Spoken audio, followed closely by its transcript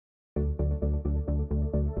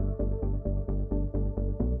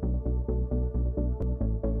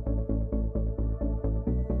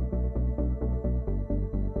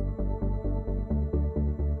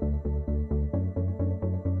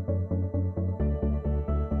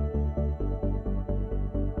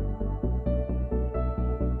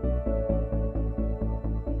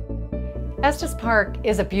Estes Park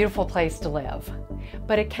is a beautiful place to live,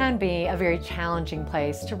 but it can be a very challenging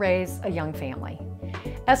place to raise a young family.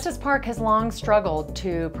 Estes Park has long struggled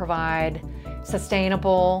to provide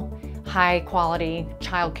sustainable, high-quality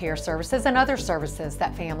child care services and other services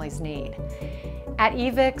that families need. At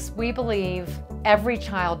EVIX, we believe every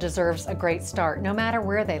child deserves a great start, no matter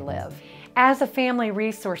where they live. As a family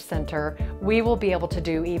resource center, we will be able to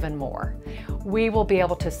do even more. We will be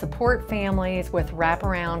able to support families with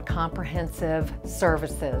wraparound comprehensive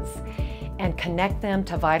services and connect them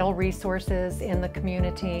to vital resources in the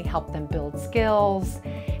community, help them build skills,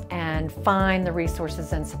 and find the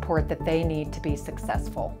resources and support that they need to be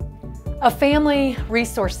successful. A family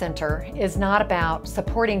resource center is not about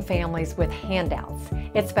supporting families with handouts.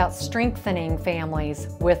 It's about strengthening families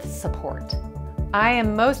with support. I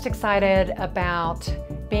am most excited about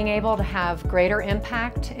being able to have greater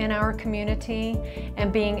impact in our community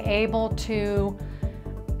and being able to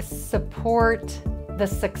support the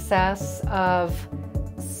success of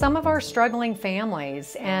some of our struggling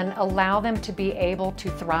families and allow them to be able to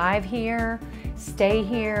thrive here, stay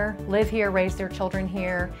here, live here, raise their children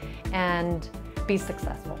here, and be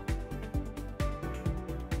successful.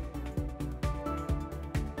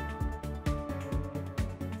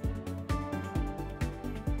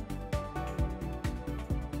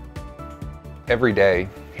 Every day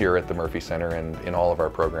here at the Murphy Center and in all of our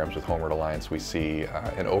programs with Homeward Alliance, we see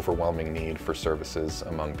an overwhelming need for services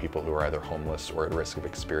among people who are either homeless or at risk of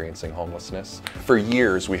experiencing homelessness. For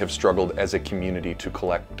years, we have struggled as a community to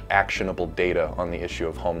collect actionable data on the issue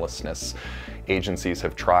of homelessness. Agencies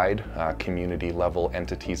have tried, community-level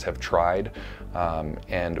entities have tried,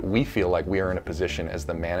 and we feel like we are in a position as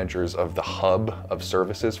the managers of the hub of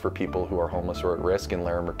services for people who are homeless or at risk in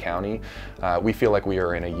Larimer County. We feel like we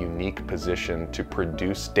are in a unique position to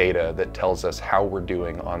produce data that tells us how we're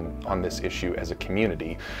doing on this issue as a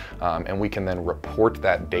community, and we can then report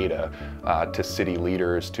that data to city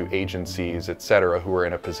leaders, to agencies, etc., who are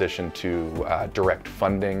in a position to direct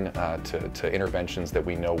funding to interventions that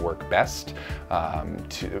we know work best.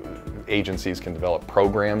 Agencies can develop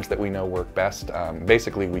programs that we know work best.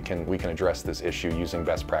 Basically, we can address this issue using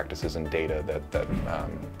best practices and data that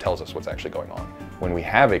tells us what's actually going on. When we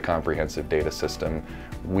have a comprehensive data system,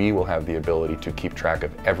 we will have the ability to keep track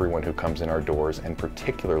of everyone who comes in our doors, and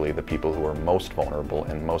particularly the people who are most vulnerable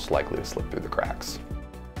and most likely to slip through the cracks.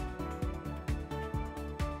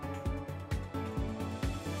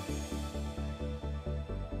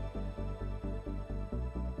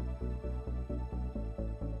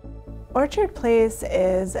 Orchard Place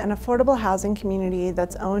is an affordable housing community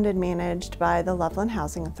that's owned and managed by the Loveland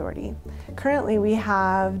Housing Authority. Currently, we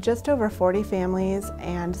have just over 40 families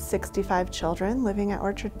and 65 children living at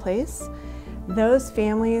Orchard Place. Those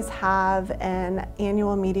families have an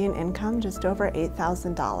annual median income just over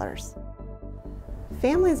 $8,000.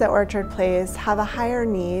 Families at Orchard Place have a higher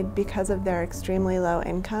need because of their extremely low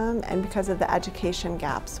income and because of the education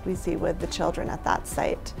gaps we see with the children at that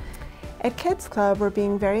site. At Kids Club, we're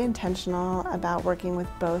being very intentional about working with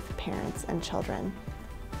both parents and children.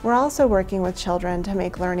 We're also working with children to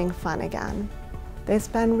make learning fun again. They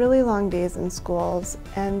spend really long days in schools,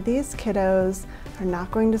 and these kiddos are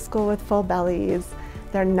not going to school with full bellies,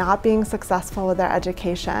 they're not being successful with their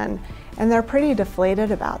education, and they're pretty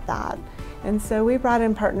deflated about that. And so we brought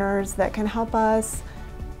in partners that can help us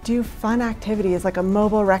do fun activities like a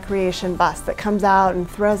mobile recreation bus that comes out and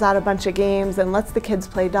throws out a bunch of games and lets the kids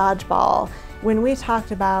play dodgeball. When we talked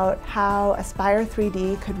about how Aspire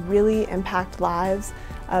 3D could really impact lives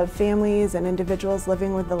of families and individuals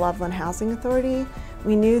living with the Loveland Housing Authority,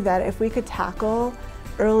 we knew that if we could tackle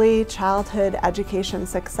early childhood education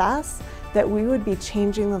success, that we would be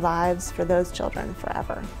changing the lives for those children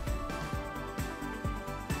forever.